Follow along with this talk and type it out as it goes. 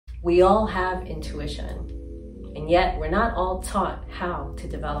We all have intuition, and yet we're not all taught how to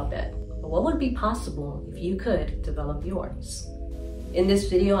develop it. But what would be possible if you could develop yours? In this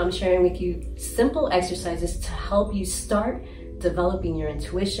video, I'm sharing with you simple exercises to help you start developing your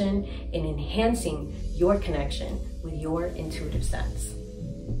intuition and enhancing your connection with your intuitive sense.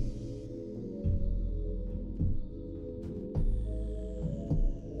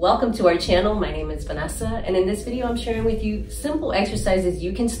 Welcome to our channel. My name is Vanessa, and in this video, I'm sharing with you simple exercises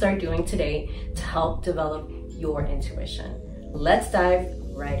you can start doing today to help develop your intuition. Let's dive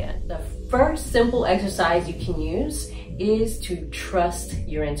right in. The first simple exercise you can use is to trust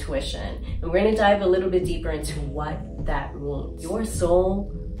your intuition. And we're going to dive a little bit deeper into what that means. Your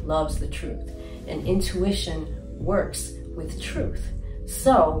soul loves the truth, and intuition works with truth.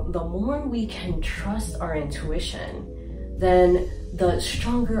 So the more we can trust our intuition, then the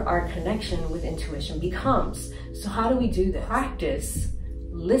stronger our connection with intuition becomes. So how do we do this? Practice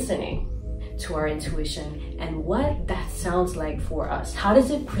listening to our intuition and what that sounds like for us. How does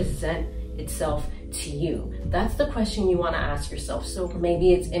it present itself to you? That's the question you want to ask yourself. So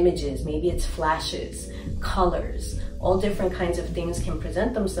maybe it's images, maybe it's flashes, colors, all different kinds of things can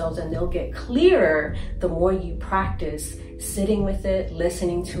present themselves, and they'll get clearer the more you practice sitting with it,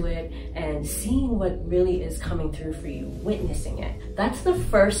 listening to it, and seeing what really is coming through for you, witnessing it. That's the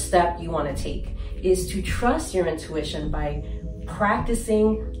first step you want to take, is to trust your intuition by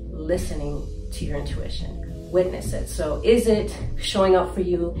practicing listening to your intuition. Witness it. So is it showing up for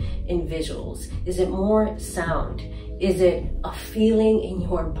you in visuals? Is it more sound? Is it a feeling in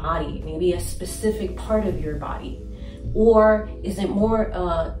your body, maybe a specific part of your body? Or is it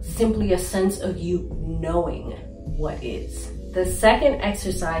more simply a sense of you knowing what is? The second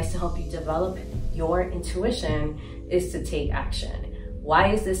exercise to help you develop your intuition is to take action. Why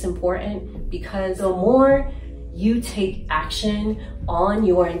is this important? Because the more you take action on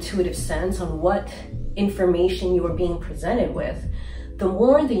your intuitive sense, on what information you are being presented with, the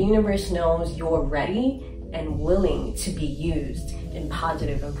more the universe knows you're ready and willing to be used in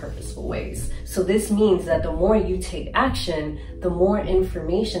positive and purposeful ways. So this means that the more you take action, the more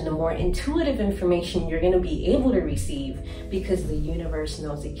information, the more intuitive information you're going to be able to receive, because the universe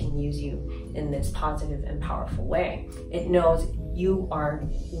knows it can use you in this positive and powerful way. It knows you are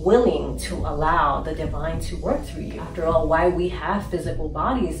willing to allow the divine to work through you. After all, why we have physical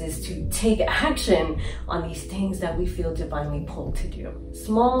bodies is to take action on these things that we feel divinely pulled to do.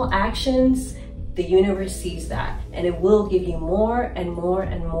 Small actions, the universe sees that, and it will give you more and more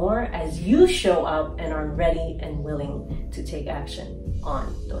and more as you show up and are ready and willing to take action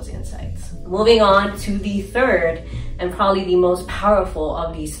on those insights. Moving on to the third and probably the most powerful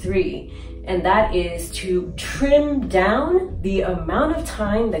of these three, and that is to trim down the amount of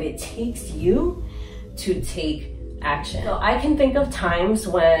time that it takes you to take action. So I can think of times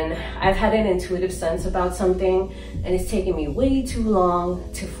when I've had an intuitive sense about something and it's taken me way too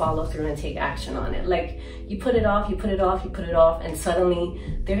long to follow through and take action on it. Like you put it off, you put it off, you put it off, and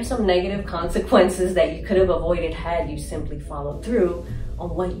suddenly there's some negative consequences that you could have avoided had you simply followed through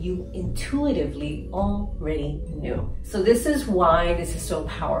on what you intuitively already knew. So this is why this is so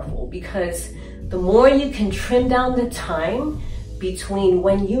powerful, because the more you can trim down the time between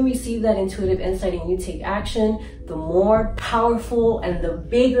when you receive that intuitive insight and you take action, the more powerful and the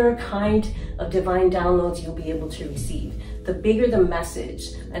bigger kind of divine downloads you'll be able to receive. The bigger the message,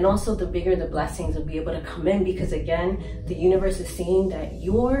 and also the bigger the blessings will be able to come in, because again, the universe is seeing that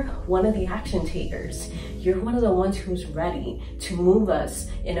you're one of the action takers. You're one of the ones who's ready to move us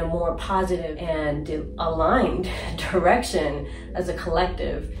in a more positive and aligned direction as a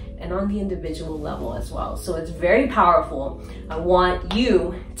collective, and on the individual level as well. So it's very powerful. I want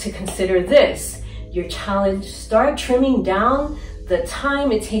you to consider this your challenge. Start trimming down the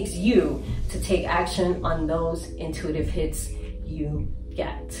time it takes you to take action on those intuitive hits you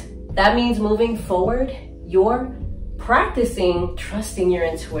get. That means moving forward, you're practicing trusting your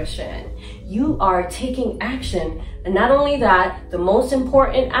intuition. You are taking action. And not only that, the most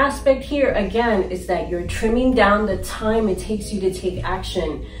important aspect here, again, is that you're trimming down the time it takes you to take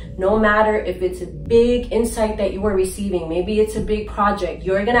action. No matter if it's a big insight that you are receiving, maybe it's a big project,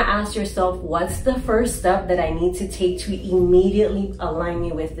 you're gonna ask yourself, what's the first step that I need to take to immediately align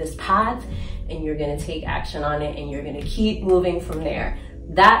me with this path? And you're gonna take action on it, and you're gonna keep moving from there.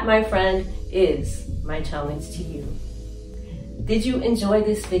 That, my friend, is my challenge to you. Did you enjoy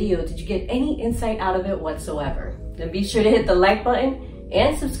this video? Did you get any insight out of it whatsoever? Then be sure to hit the like button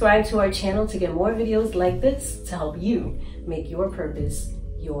and subscribe to our channel to get more videos like this to help you make your purpose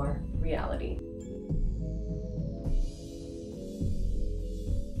your reality.